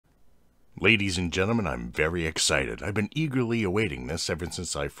Ladies and gentlemen, I'm very excited. I've been eagerly awaiting this ever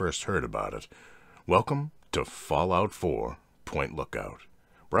since I first heard about it. Welcome to Fallout 4 Point Lookout,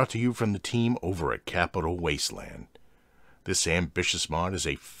 brought to you from the team over at Capital Wasteland. This ambitious mod is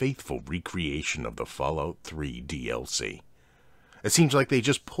a faithful recreation of the Fallout 3 DLC. It seems like they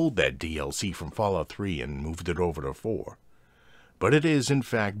just pulled that DLC from Fallout 3 and moved it over to 4. But it is, in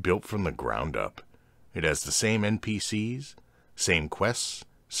fact, built from the ground up. It has the same NPCs, same quests,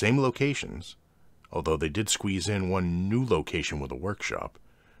 same locations, although they did squeeze in one new location with a workshop.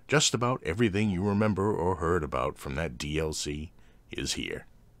 Just about everything you remember or heard about from that DLC is here.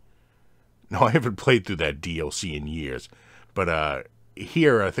 Now, I haven't played through that DLC in years, but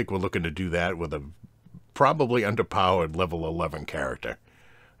here I think we're looking to do that with a probably underpowered level 11 character.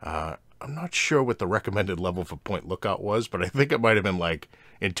 I'm not sure what the recommended level for Point Lookout was, but I think it might have been like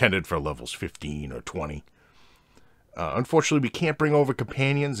intended for levels 15 or 20. Unfortunately, we can't bring over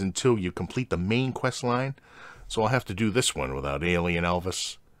companions until you complete the main quest line, so I'll have to do this one without Alien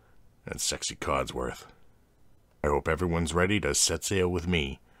Elvis and Sexy Codsworth. I hope everyone's ready to set sail with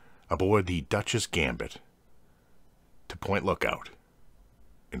me aboard the Duchess Gambit to Point Lookout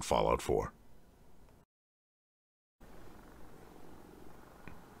in Fallout 4.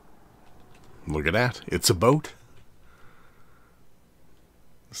 Look at that. It's a boat.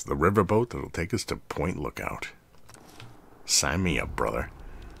 It's the riverboat that'll take us to Point Lookout. Sign me up, brother.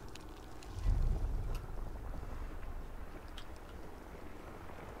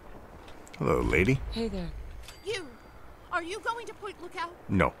 Hello, lady. Hey there. Are you going to Point Lookout?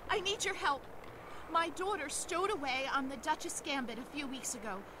 No. I need your help. My daughter stowed away on the Duchess Gambit a few weeks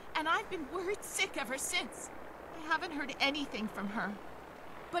ago, and I've been worried sick ever since. I haven't heard anything from her.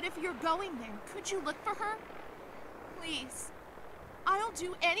 But if you're going there, could you look for her? Please. I'll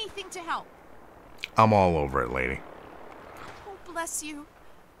do anything to help. I'm all over it, lady. Oh, bless you.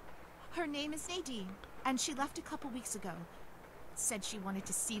 Her name is Nadine, and she left a couple weeks ago. Said she wanted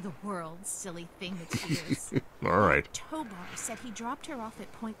to see the world, silly thing that she is. All right. Tobar said he dropped her off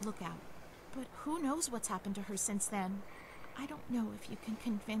at Point Lookout. But who knows what's happened to her since then. I don't know if you can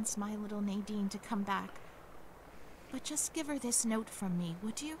convince my little Nadine to come back. But just give her this note from me,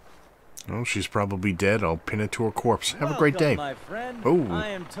 would you? Oh, she's probably dead. I'll pin it to her corpse. Have a great day. My friend. Oh. I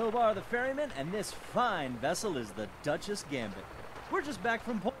am Tobar the ferryman, and this fine vessel is the Duchess Gambit. We're just back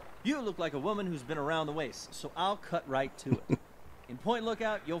from Point. You look like a woman who's been around the waste, so I'll cut right to it. In Point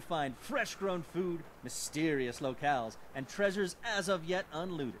Lookout, you'll find fresh-grown food, mysterious locales, and treasures as of yet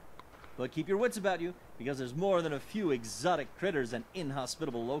unlooted. But keep your wits about you, because there's more than a few exotic critters and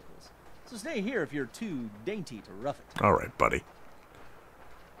inhospitable locals. So stay here if you're too dainty to rough it. All right, buddy.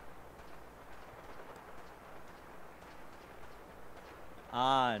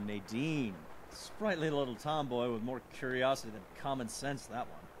 Ah, Nadine. Sprightly little tomboy with more curiosity than common sense, that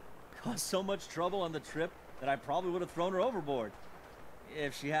one. Caused so much trouble on the trip that I probably would have thrown her overboard.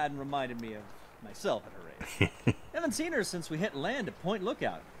 If she hadn't reminded me of myself at her age. Haven't seen her since we hit land at Point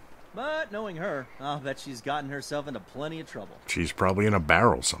Lookout. But knowing her, I'll bet she's gotten herself into plenty of trouble. She's probably in a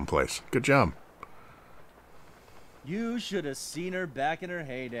barrel someplace. Good job. You should have seen her back in her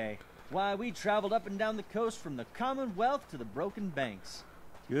heyday. Why, we traveled up and down the coast from the Commonwealth to the Broken Banks.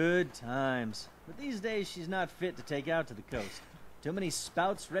 Good times. But these days she's not fit to take out to the coast. Too many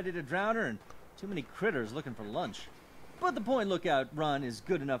spouts ready to drown her and too many critters looking for lunch. But the Point Lookout run is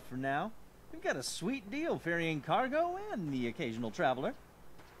good enough for now. We've got a sweet deal ferrying cargo and the occasional traveler.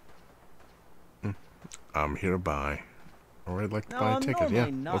 I'm here to buy. Or I'd like to Now, buy a I'm ticket. Yeah,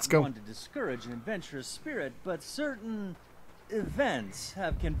 normally not let's go. one to discourage an adventurous spirit, but certain events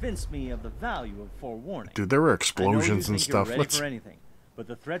have convinced me of the value of forewarning. Dude, there were I know explosions you and think you're stuff. ready Let's for anything, but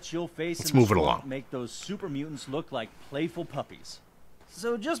the threats you'll face let's in the move it swamp along. make those super mutants look like playful puppies.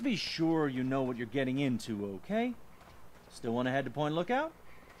 So just be sure you know what you're getting into, okay? Still want to head to Point Lookout?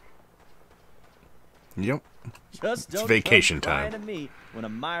 Yep. Just It's don't vacation come crying time. to me when a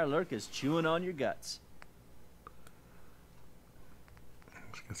mirelurk is chewing on your guts.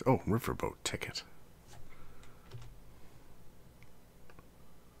 Oh, riverboat ticket.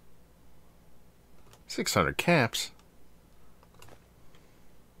 $600 caps.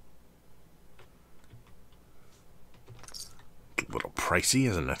 A little pricey,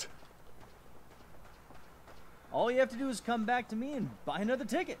 isn't it? All you have to do is come back to me and buy another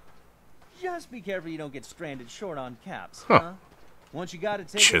ticket. Just be careful you don't get stranded short on caps, huh? Once you got a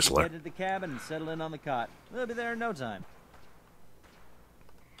ticket, just Chiseler. head to the cabin and settle in on the cot. We'll be there in no time.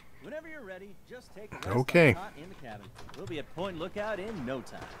 Whenever you're ready, just take a rest Okay. on the cot in the cabin. We'll be at Point Lookout in no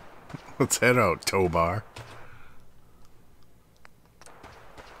time. Let's head out, Tobar.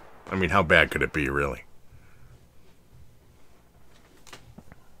 I mean, how bad could it be, really?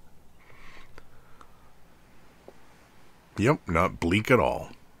 Yep, not bleak at all.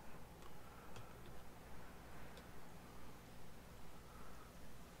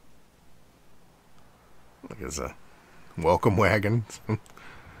 Look, there's a welcome wagon.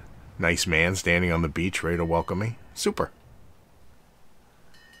 Nice man standing on the beach ready to welcome me. Super.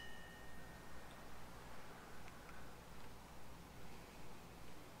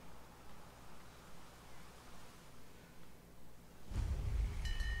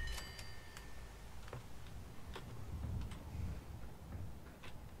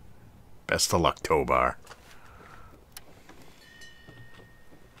 Best of luck, Tobar.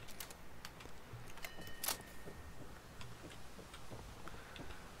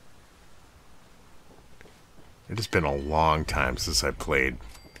 It has been a long time since I played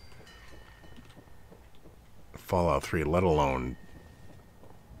Fallout 3, let alone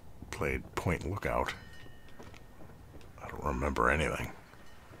played Point Lookout. I don't remember anything.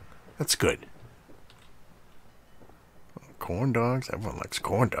 That's good. Corn dogs? Everyone likes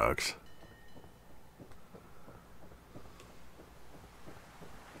corn dogs.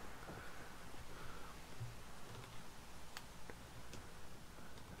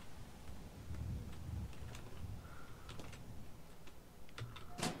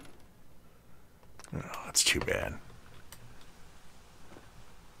 Oh, that's too bad.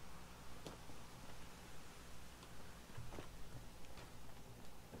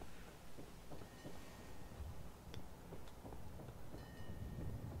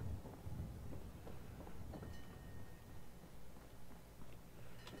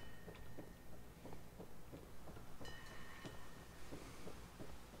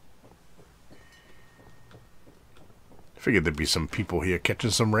 Figured there'd be some people here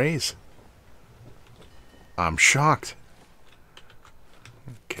catching some rays. I'm shocked.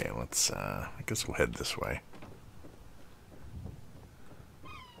 Okay, let's, I guess we'll head this way.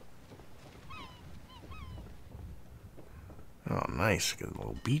 Oh, nice. Got a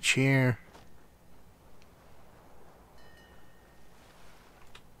little beach here.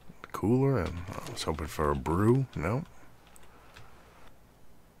 Cooler, and I was hoping for a brew. No.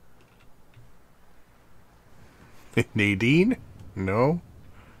 Nadine? No?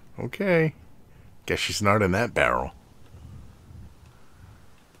 Okay. Guess she's not in that barrel.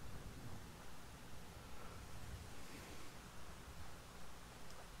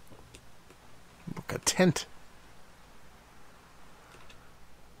 Look, a tent.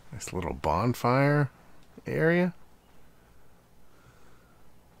 Nice little bonfire area.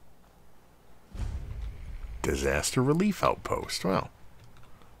 Disaster relief outpost. Well,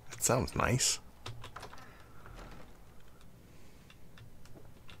 that sounds nice.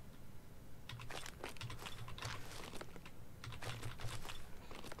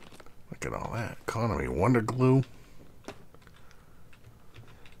 Look at all that. Economy Wonder Glue.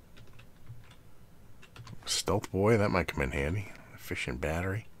 Stealth Boy, that might come in handy. Efficient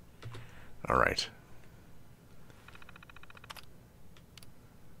battery. Alright.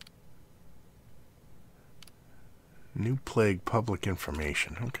 New Plague public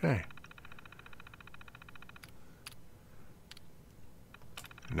information. Okay.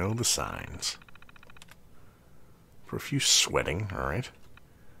 Know the signs. Profuse sweating. Alright.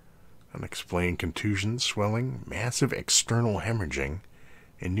 Unexplained contusions, swelling, massive external hemorrhaging,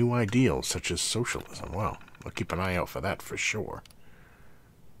 and new ideals such as socialism. Well, I'll keep an eye out for that for sure.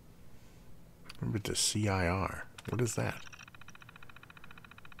 Remember the CIR. What is that?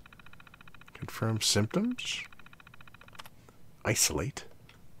 Confirm symptoms? Isolate?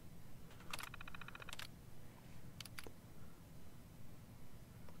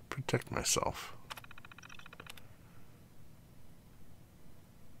 Protect myself.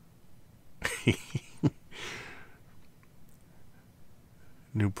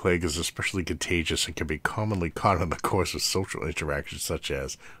 New plague is especially contagious and can be commonly caught in the course of social interactions such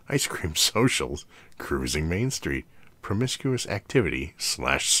as ice cream socials, cruising Main Street, promiscuous activity /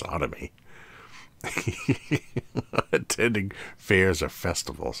 sodomy, attending fairs or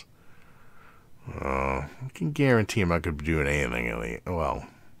festivals. I can guarantee I'm not going to be doing anything. Well,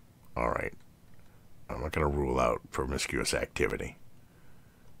 alright. I'm not going to rule out promiscuous activity.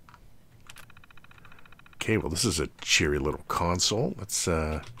 Okay, well, this is a cheery little console. Let's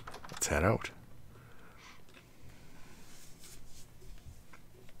head out.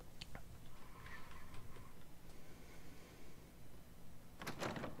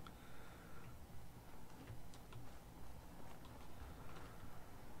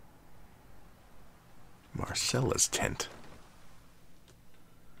 Marcella's tent.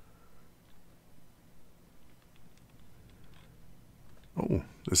 Oh,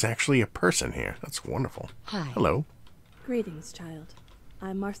 there's actually a person here. That's wonderful. Hi. Hello. Greetings, child.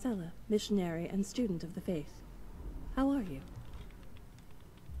 I'm Marcella, missionary and student of the faith. How are you?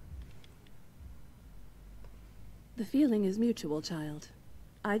 The feeling is mutual, child.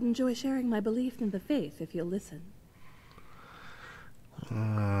 I'd enjoy sharing my belief in the faith if you'll listen.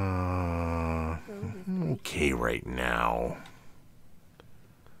 Okay right now.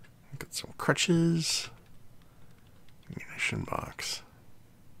 Got some crutches. Ammunition box.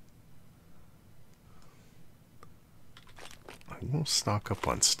 I will stock up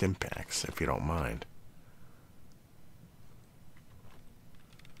on stim packs if you don't mind.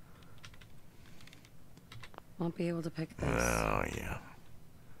 Won't be able to pick this. Oh, yeah.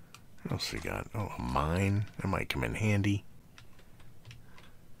 What else we got? Oh, a mine. That might come in handy.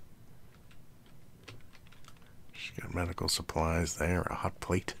 She got medical supplies there, a hot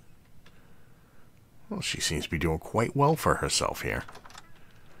plate. Well, she seems to be doing quite well for herself here.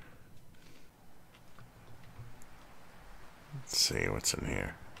 Let's see what's in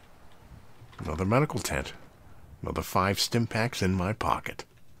here. Another medical tent. Another 5 stim packs in my pocket.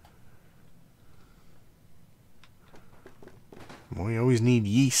 We always need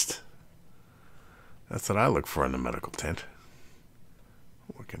yeast. That's what I look for in the medical tent.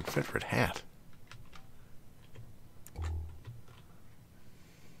 Oh, a Confederate hat.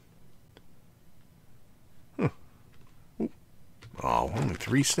 Huh. Oh, only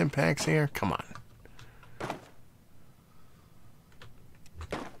 3 stim packs here? Come on.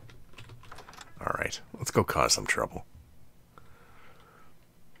 Alright, let's go cause some trouble.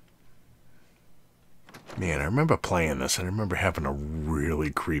 Man, I remember playing this, and I remember having a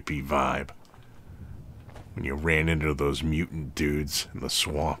really creepy vibe. When you ran into those mutant dudes in the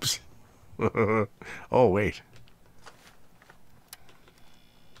swamps. Oh, wait.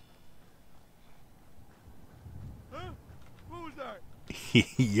 Huh? What was that?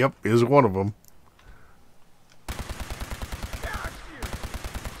 Yep, is one of them. Got you.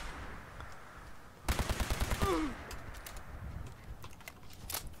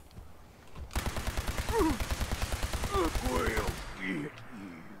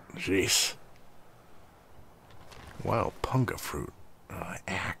 Jeez. Wow, punga fruit.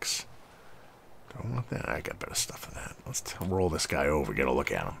 Axe. Don't want that. I got better stuff than that. Let's roll this guy over, get a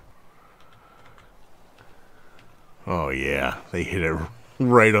look at him. Oh, yeah. They hit it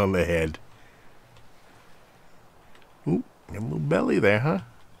right on the head. Ooh, got a little belly there, huh?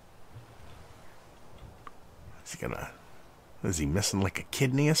 Is he gonna... Is he missing like a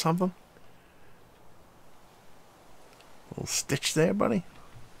kidney or something? A little stitch there, buddy?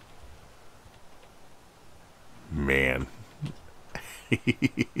 Man.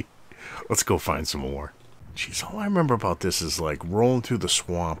 Let's go find some more. Jeez, all I remember about this is like rolling through the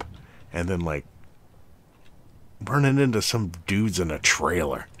swamp and then like running into some dudes in a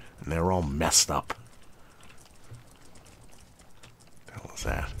trailer and they're all messed up. What the hell is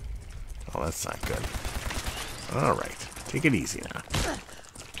that? Oh, that's not good. Alright, take it easy now.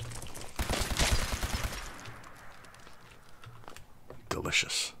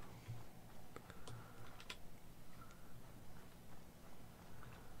 Delicious.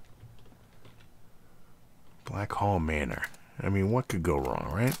 Black Hall Manor. I mean, what could go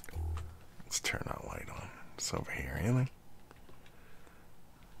wrong, right? Let's turn that light on. It's over here, anything?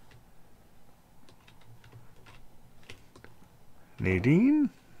 Nadine?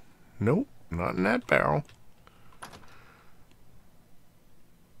 Nope, not in that barrel.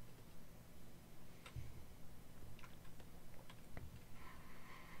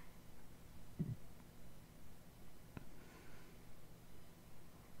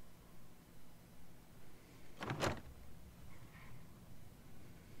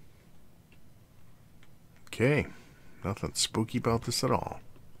 Okay, nothing spooky about this at all.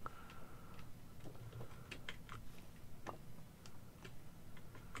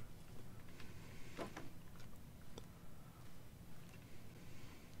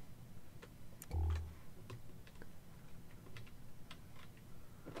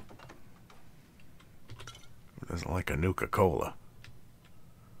 Who doesn't like a Nuka-Cola?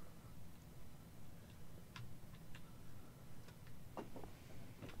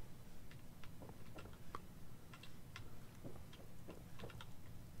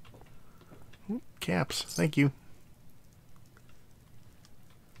 Caps, thank you.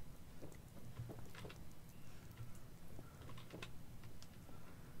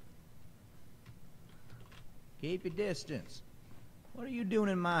 Keep your distance. What are you doing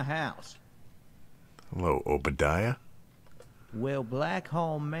in my house? Hello, Obadiah. Well, Black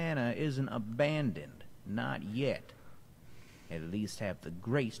Hall Manor isn't abandoned. Not yet. At least have the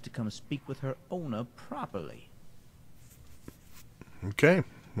grace to come speak with her owner properly. Okay,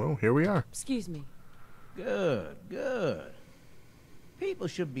 well, here we are. Excuse me. Good, good. People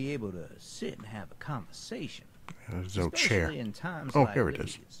should be able to sit and have a conversation. There's no especially chair. in times Oh, like here it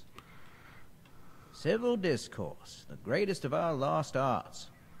is. these. Civil discourse, the greatest of our lost arts.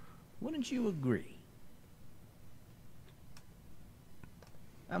 Wouldn't you agree?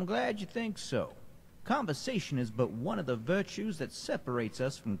 I'm glad you think so. Conversation is but one of the virtues that separates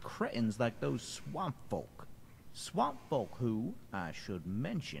us from cretins like those swamp folk. Swamp folk who, I should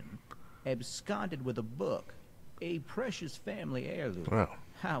mention, absconded with a book, a precious family heirloom. Well,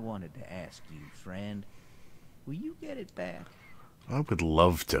 I wanted to ask you, friend, will you get it back? I would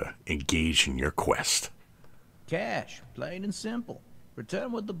love to engage in your quest. Cash, plain and simple.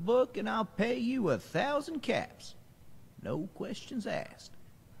 Return with the book and I'll pay you 1,000 caps. No questions asked.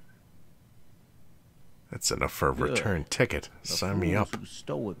 That's enough for a Good. return ticket. The Sign me fools up. who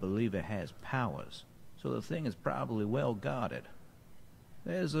stole it believe it has powers, so the thing is probably well guarded.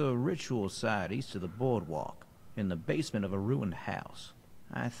 There's a ritual site east of the boardwalk, in the basement of a ruined house.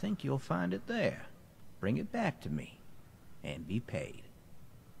 I think you'll find it there. Bring it back to me, and be paid.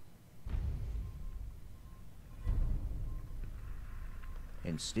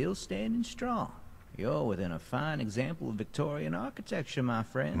 And still standing strong. You're within a fine example of Victorian architecture, my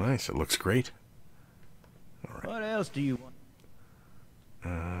friend. Nice, it looks great. What else do you want?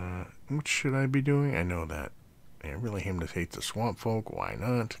 What should I be doing? I know that. I really hate the swamp folk. Why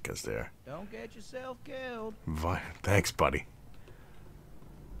not? Because they're... Don't get yourself killed. Thanks, buddy.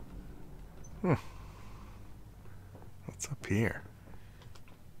 What's up here?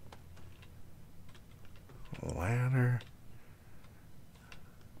 Ladder.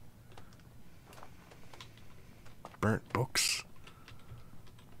 Burnt books.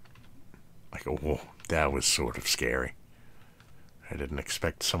 Like, whoa, that was sort of scary. I didn't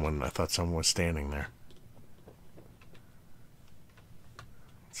expect someone, I thought someone was standing there.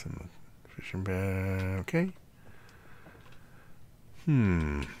 It's in the fishing bag, okay.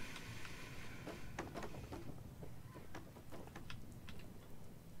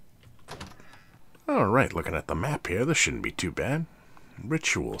 Alright, looking at the map here, this shouldn't be too bad.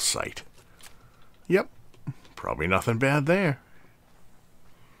 Ritual site. Yep, probably nothing bad there.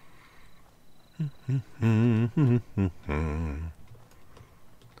 You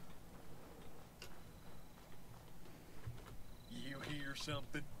hear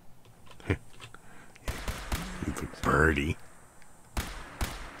something? The birdie.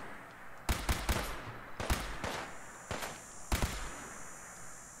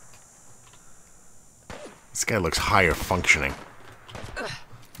 This guy looks higher functioning.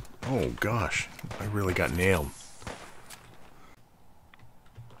 Oh gosh, I really got nailed.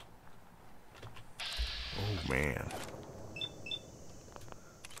 Oh man.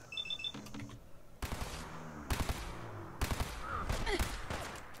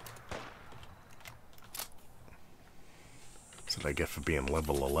 That's what I get for being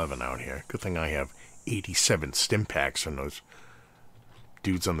level 11 out here. Good thing I have 87 stim packs from those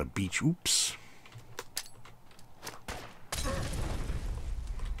dudes on the beach. Oops.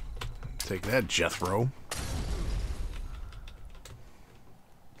 Take that, Jethro.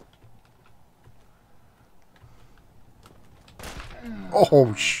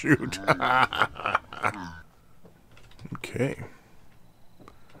 Oh, shoot. Okay.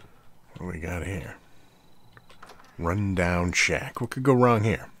 What do we got here? Rundown shack. What could go wrong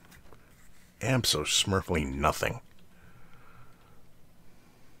here? Abso-smurfly nothing.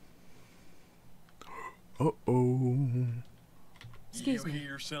 Uh-oh. Excuse You me.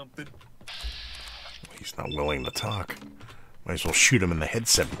 hear something? He's not willing to talk. Might as well shoot him in the head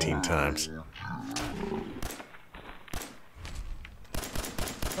 17 times.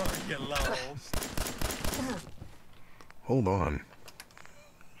 Are you lost? Hold on.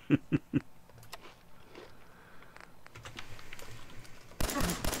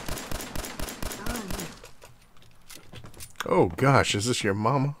 Oh gosh, is this your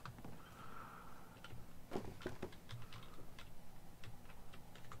mama?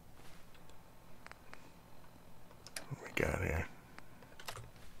 What we got here?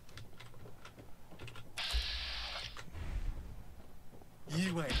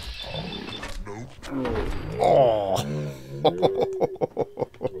 You ain't. Oh!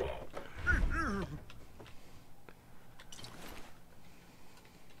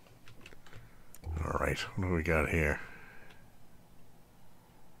 Alright, what do we got here?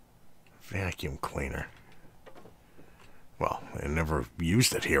 Vacuum cleaner. Well, I never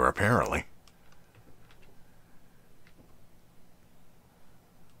used it here, apparently.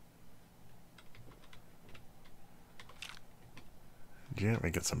 Yeah,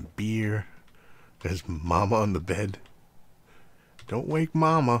 we get some beer. There's Mama on the bed. Don't wake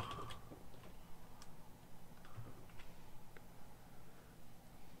Mama.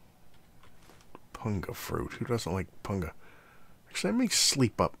 Punga fruit. Who doesn't like punga? Actually, I may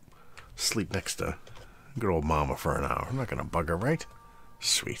sleep next to good old mama for an hour. I'm not gonna bug her, right?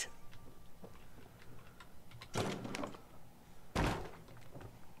 Sweet. What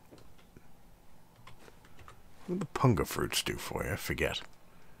do the punga fruits do for you? I forget.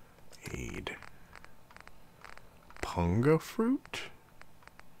 Aid. Punga fruit?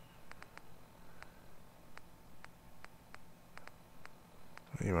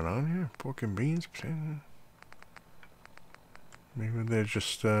 Even on here? Pork and beans? Potato. Maybe they're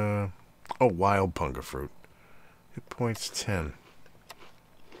just, oh, wild punga fruit. Hit points 10.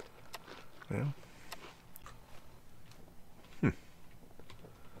 Yeah.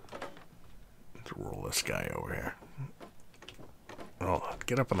 Let's roll this guy over here. Hold on.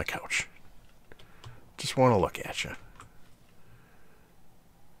 Get up on the couch. Just want to look at you.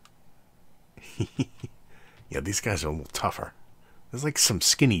 Yeah, these guys are a little tougher. There's like some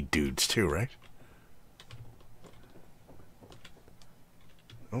skinny dudes too, right?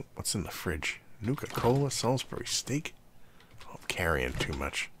 Oh, what's in the fridge? Nuka-Cola, Salisbury steak? Oh, I'm carrying too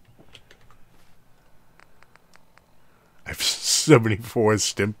much. I have 74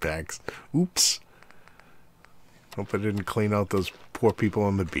 stim packs. Oops. Hope I didn't clean out those poor people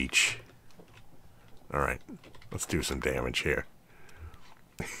on the beach. Alright, let's do some damage here.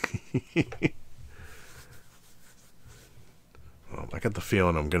 Well, I got the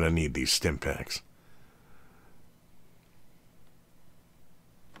feeling I'm going to need these stim packs.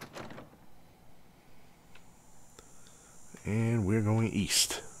 And we're going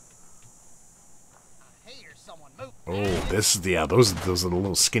east. Oh, this is, yeah, those are the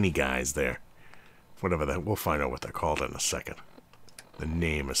little skinny guys there. Whatever that, we'll find out what they're called in a second. The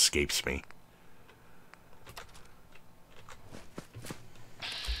name escapes me.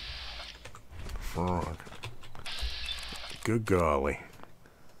 Frog. Good golly.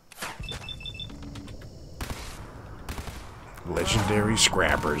 Legendary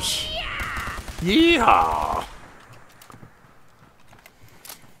Scrappers. Yeehaw!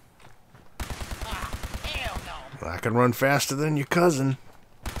 I can run faster than your cousin.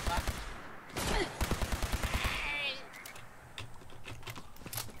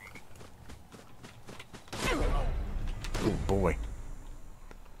 Oh boy.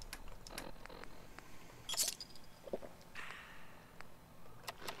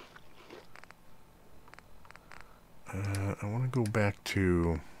 I want to go back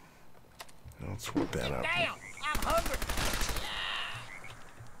to... Let's whip that up.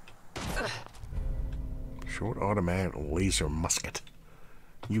 Short automatic laser musket.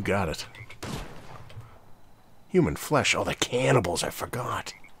 You got it. Human flesh. Oh, the cannibals. I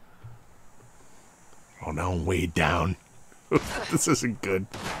forgot. Oh, now I'm weighed down. This isn't good.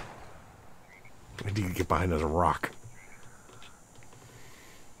 I need to get behind a rock.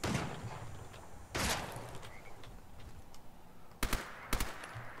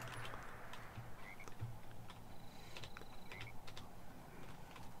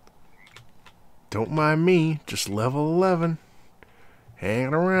 Don't mind me, just level 11.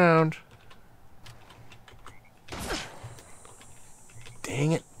 Hanging around.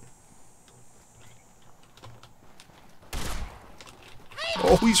 Dang it.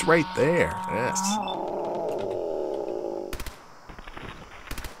 Oh, he's right there. Yes.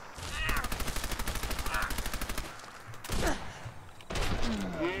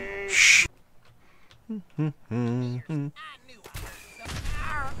 Shh.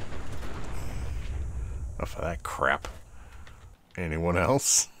 Enough of that crap. Anyone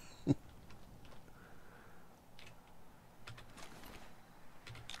else? These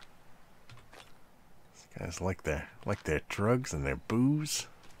guys like their drugs and their booze.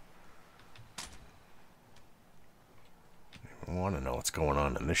 I want to know what's going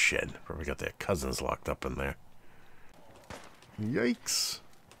on in this shed. Probably got their cousins locked up in there. Yikes.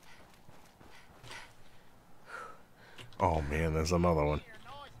 Oh man, there's another one.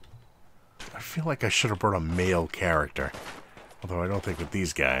 I feel like I should have brought a male character. Although I don't think with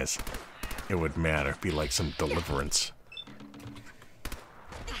these guys it would matter. It'd be like some deliverance.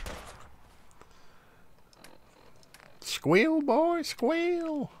 Squeal, boy,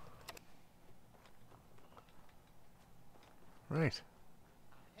 squeal! Right.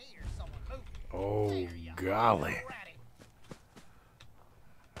 Oh, golly.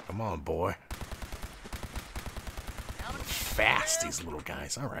 Come on, boy. Fast, these little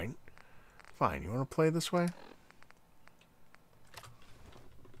guys. All right. Fine. You want to play this way?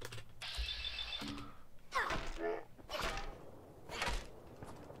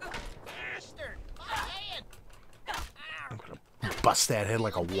 I'm going to bust that head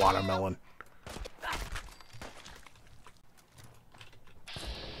like a watermelon.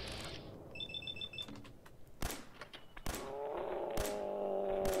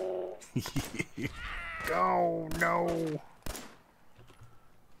 Oh, no.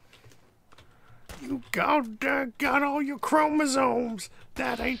 You got all your chromosomes.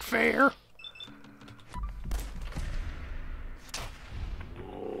 That ain't fair.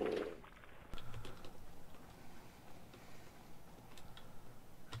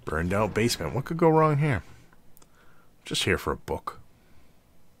 Burned out basement. What could go wrong here? Just here for a book.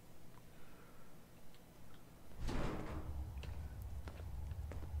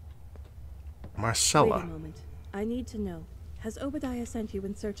 Marcella. Wait a moment. I need to know. Has Obadiah sent you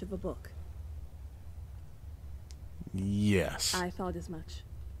in search of a book? Yes. I thought as much.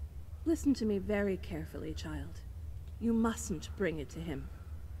 Listen to me very carefully, child. You mustn't bring it to him.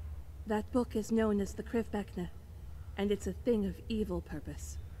 That book is known as the Krivbekna, and it's a thing of evil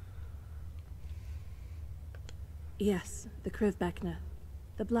purpose. Yes, the Krivbekna.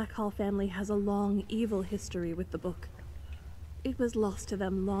 The Black Hall family has a long, evil history with the book. It was lost to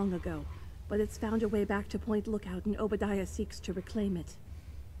them long ago, but it's found a way back to Point Lookout, and Obadiah seeks to reclaim it.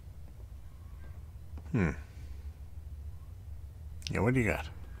 Yeah, what do you got?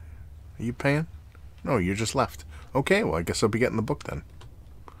 Are you paying? No, you just left. Okay, well, I guess I'll be getting the book then.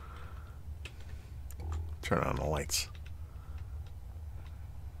 Turn on the lights.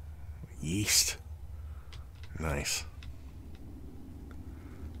 Yeast. Nice.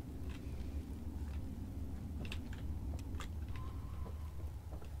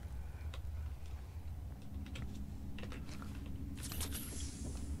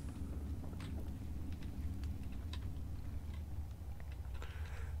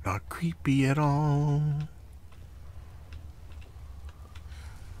 Not creepy at all.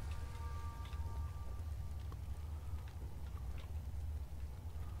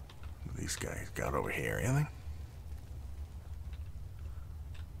 What these guys got over here? Anything?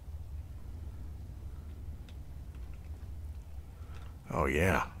 Oh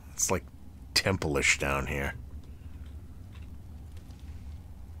yeah, it's like temple-ish down here.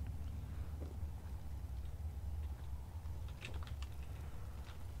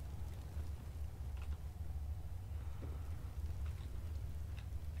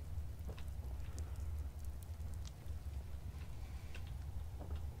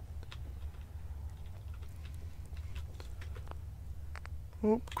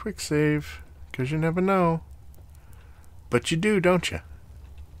 Oh, quick save, because you never know. But you do, don't you?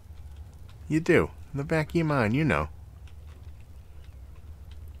 You do. In the back of your mind, you know.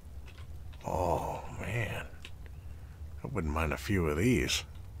 Oh, man. I wouldn't mind a few of these.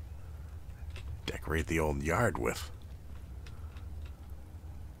 Decorate the old yard with.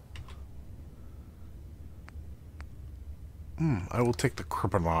 I will take the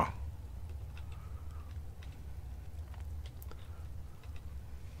Krippenlaw.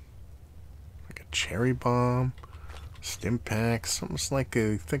 Cherry bomb, stim packs. Almost like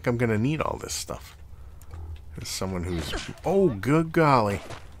I think I'm gonna need all this stuff. There's someone who's... Oh, good golly.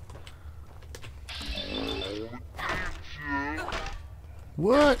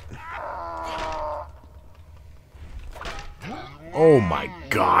 What? Oh my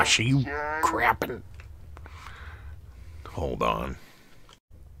gosh, are you crapping? Hold on.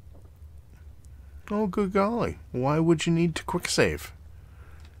 Oh, good golly. Why would you need to quick save?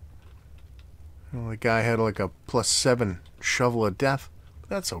 Well, the guy had like a +7 shovel of death.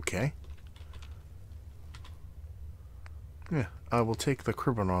 That's okay. Yeah, I will take the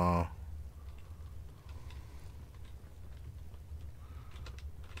criminal.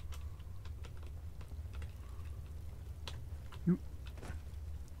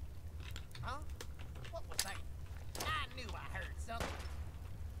 Huh? What was that? I knew I heard something.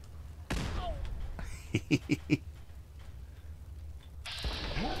 Oh.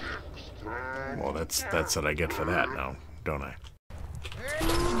 Well, that's what I get for that now, don't I?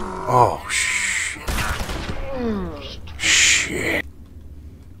 Oh, shit. Shit.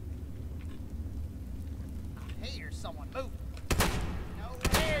 I hear someone moving. Know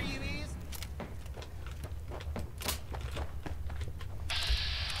where you is.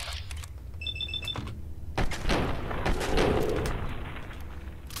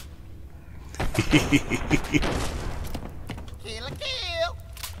 Kill a kill.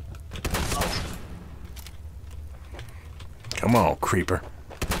 Come on, creeper.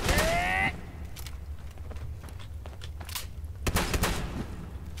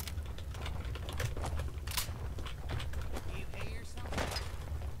 You hear something?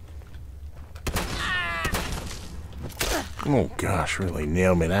 Oh gosh, really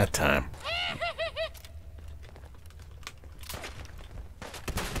nailed me that time.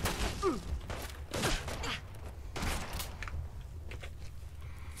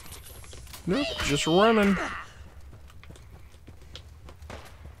 Nope, just running.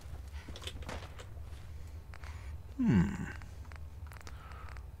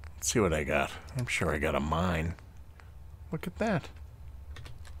 see what I got. I'm sure I got a mine. Look at that.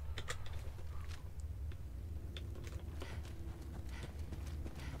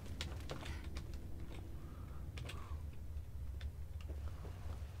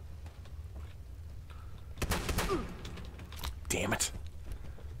 Damn it.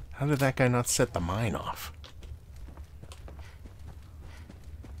 How did that guy not set the mine off?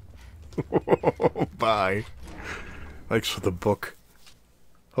 Bye. Thanks for the book.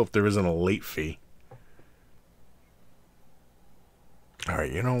 Hope there isn't a late fee.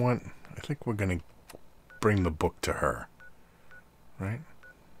 Alright, you know what? I think we're gonna bring the book to her. Right?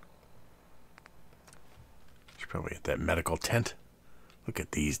 She's probably at that medical tent. Look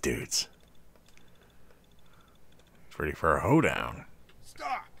at these dudes. He's ready for a hoedown.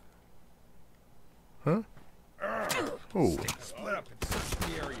 Stop! Huh? Oh. Split up and search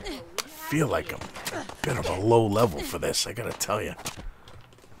the area. I feel like I'm a bit of a low level for this, I gotta tell you.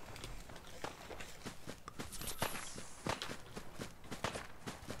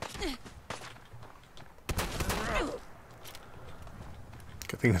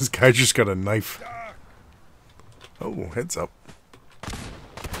 Good thing this guy just got a knife. Oh, heads up.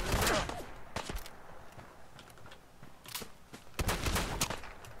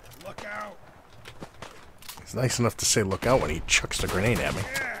 Look out! He's nice enough to say look out when he chucks the grenade at me.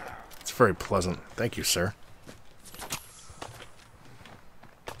 It's very pleasant. Thank you, sir.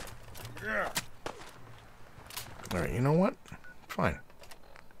 Yeah. Alright, you know what? Fine.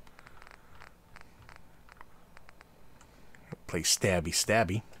 Play stabby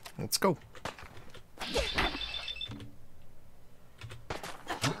stabby. Let's go.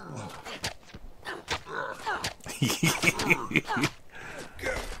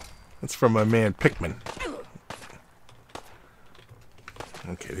 That's from my man Pickman.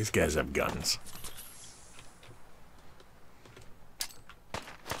 Okay, these guys have guns.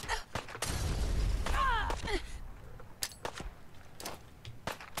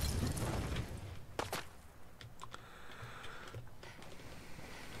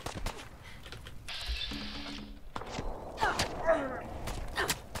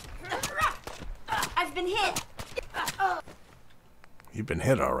 I've been hit. You've been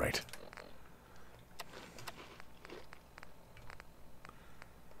hit, all right.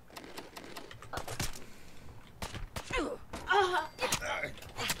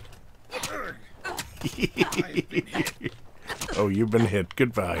 Oh, you've been hit.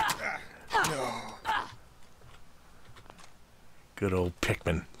 Goodbye. Good old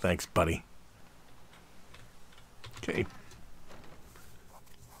Pickman. Thanks, buddy. Okay.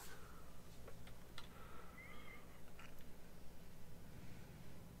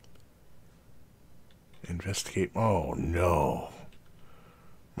 Investigate. Oh, no.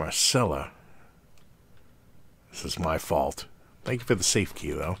 Marcella. This is my fault. Thank you for the safe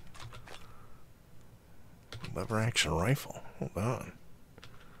key, though. Lever action rifle. Hold on.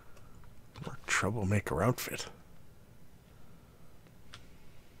 More troublemaker outfit.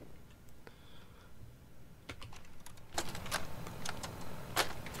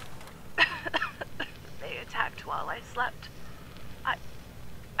 They attacked while I slept.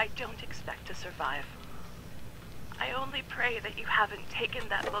 I don't expect to survive. I only pray that you haven't taken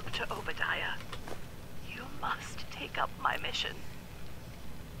that book to Obadiah. You must take up my mission.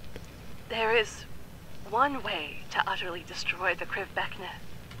 There is one way to utterly destroy the Krivbekne,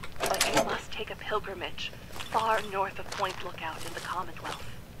 but you must take a pilgrimage far north of Point Lookout in the Commonwealth.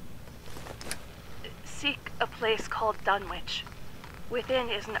 Seek a place called Dunwich. Within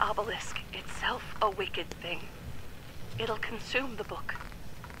is an obelisk, itself a wicked thing. It'll consume the book.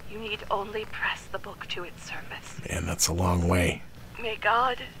 You need only press the book to its surface. Man, that's a long way. May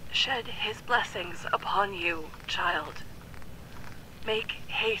God shed his blessings upon you, child. Make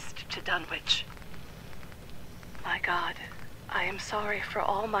haste to Dunwich. My God, I am sorry for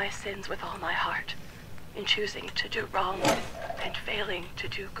all my sins with all my heart, in choosing to do wrong and failing to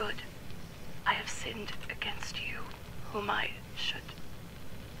do good. I have sinned against you, whom I should.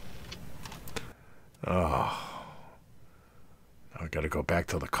 Oh. Now I gotta go back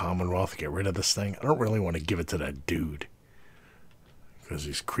to the Commonwealth, get rid of this thing. I don't really want to give it to that dude, because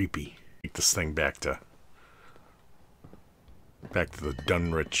he's creepy. Take this thing back to the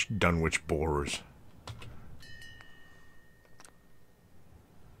Dunwich borers.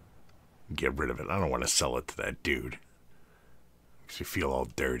 Get rid of it. I don't want to sell it to that dude. Makes me feel all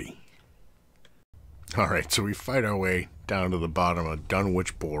dirty. Alright, so we fight our way down to the bottom of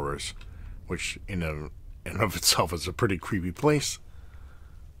Dunwich borers, which in and of itself is a pretty creepy place.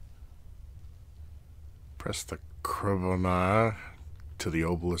 Press the Krivona to the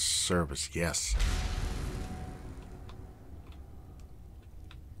obelisk service. Yes.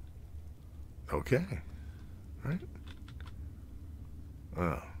 Okay. Right?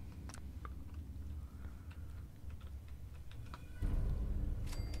 Oh.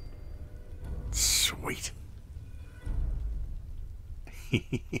 Sweet.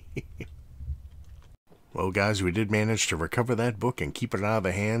 Well, guys, we did manage to recover that book and keep it out of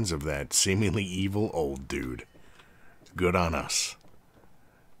the hands of that seemingly evil old dude. Good on us.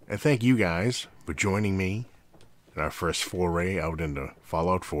 And thank you guys for joining me in our first foray out into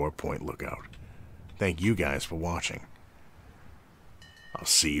Fallout 4 Point Lookout. Thank you guys for watching. I'll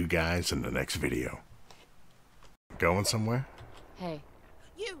see you guys in the next video. Going somewhere? Hey,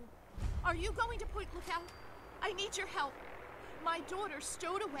 You! Are you going to Point Lookout? I need your help. My daughter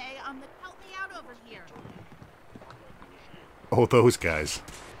stowed away on the... Help me out over here. Oh, those guys.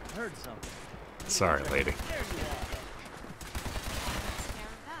 Heard something. Sorry, lady. There you are. Scare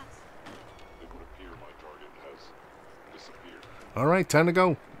of that. It would appear my target has disappeared. Alright, time to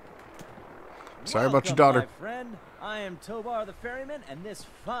go. Sorry about your Welcome, daughter. my friend. I am Tobar the Ferryman, and this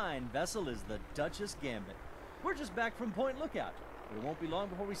fine vessel is the Duchess Gambit. We're just back from Point Lookout, but it won't be long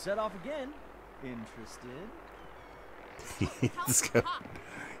before we set off again. Interested? Let's go.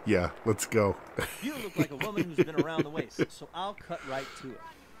 Yeah, let's go. You look like a woman who's been around the waste, so I'll cut right to it.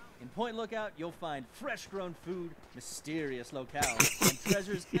 In Point Lookout, you'll find fresh-grown food, mysterious locales, and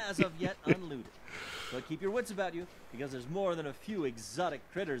treasures as of yet unlooted. But keep your wits about you, because there's more than a few exotic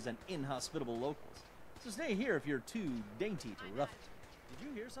critters and inhospitable locals. So stay here if you're too dainty to rough it. Did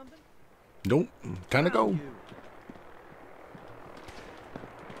you hear something? Nope. Time to go. Found you.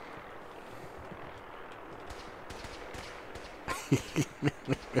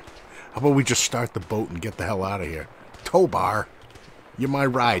 How about we just start the boat and get the hell out of here? Tobar, you're my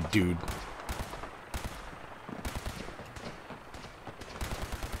ride, dude.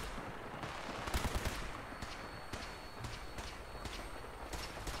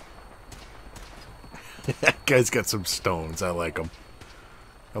 That guy's got some stones. I like him.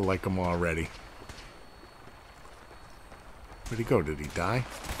 I like him already. Where'd he go? Did he die?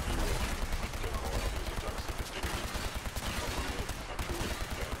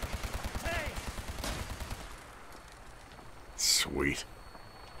 Sweet.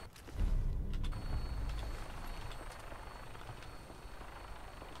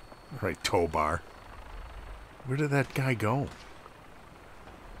 All right, Tobar. Where did that guy go?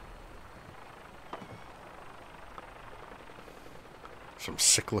 Some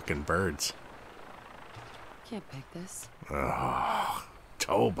sick-looking birds. can't pick this. Oh,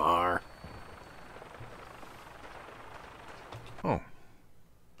 Tobar. Oh.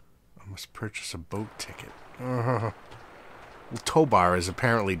 I must purchase a boat ticket. Well, Tobar has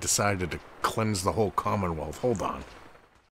apparently decided to cleanse the whole Commonwealth. Hold on.